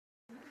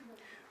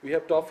We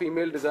have top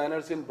female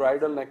designers in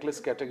bridal necklace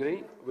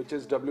category, which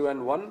is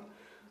WN1.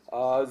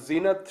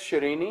 Zinat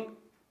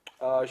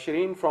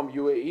Shirin from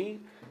UAE,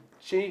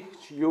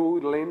 CHIH Yu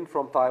Lin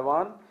from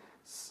Taiwan,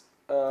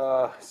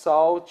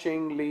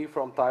 CHSIAO-CHING LEE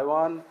from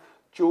Taiwan,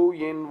 Chu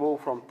Yin Wu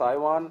from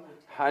Taiwan,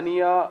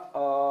 Haniyeh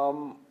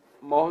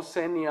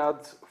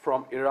Mohsenizadeh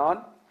from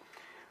Iran,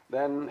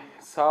 then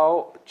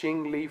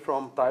CHIH Lee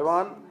from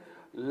Taiwan,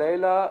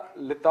 Leila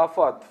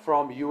Letafat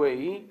from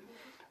UAE,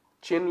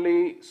 Chen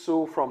Ying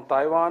Su from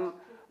Taiwan,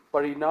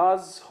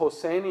 Parinaz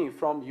Hosseini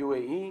from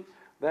UAE.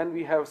 Then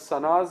we have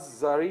Sanaz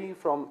Zarei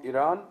from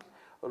Iran,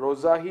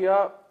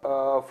 Rozhina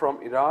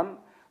from Iran,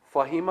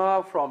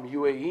 Fahima from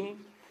UAE,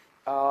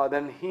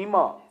 then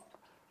Hima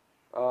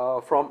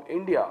from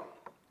India,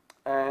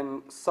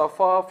 and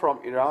Safa from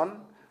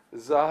Iran,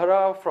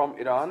 Zahra from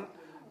Iran,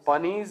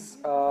 Paniz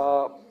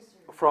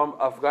from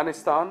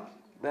Afghanistan.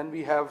 Then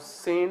we have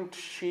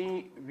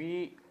Shwe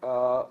Yee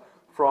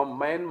from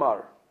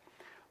Myanmar.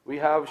 We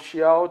have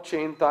Shiao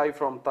Chen Tai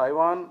from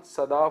Taiwan,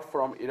 Sadaf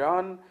from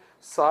Iran,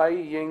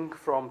 Tsai-Ying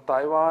from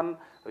Taiwan,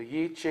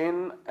 Yi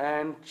Chen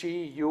and Chi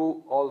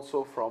Yu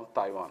also from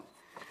Taiwan.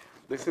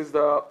 This is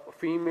the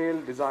female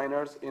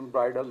designers in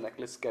bridal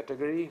necklace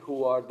category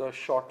who are the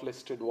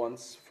shortlisted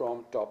ones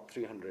from top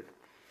 100.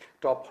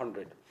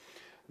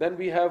 Then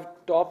we have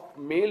top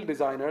male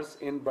designers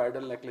in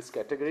bridal necklace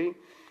category.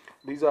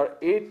 These are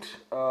 8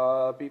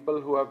 people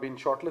who have been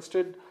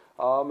shortlisted.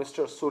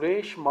 Mr.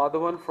 Suresh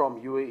Madhavan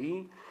from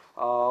UAE,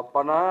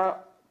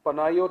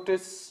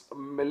 Panayotis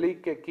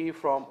Melikeki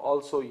from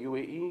also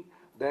UAE,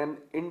 then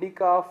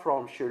Indica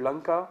from Sri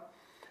Lanka,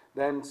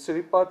 then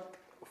Sripat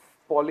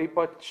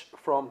Polipach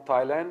from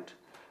Thailand,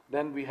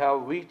 then we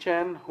have Wei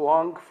Chen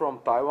Huang from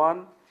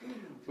Taiwan,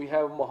 we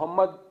have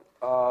Muhammad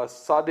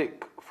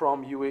Sadiq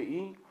from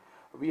UAE,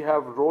 we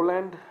have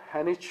Roland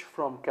Hanich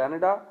from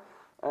Canada,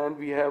 and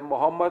we have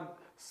Muhammad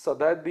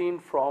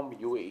Sadaddin from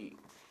UAE.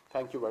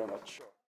 Thank you very much.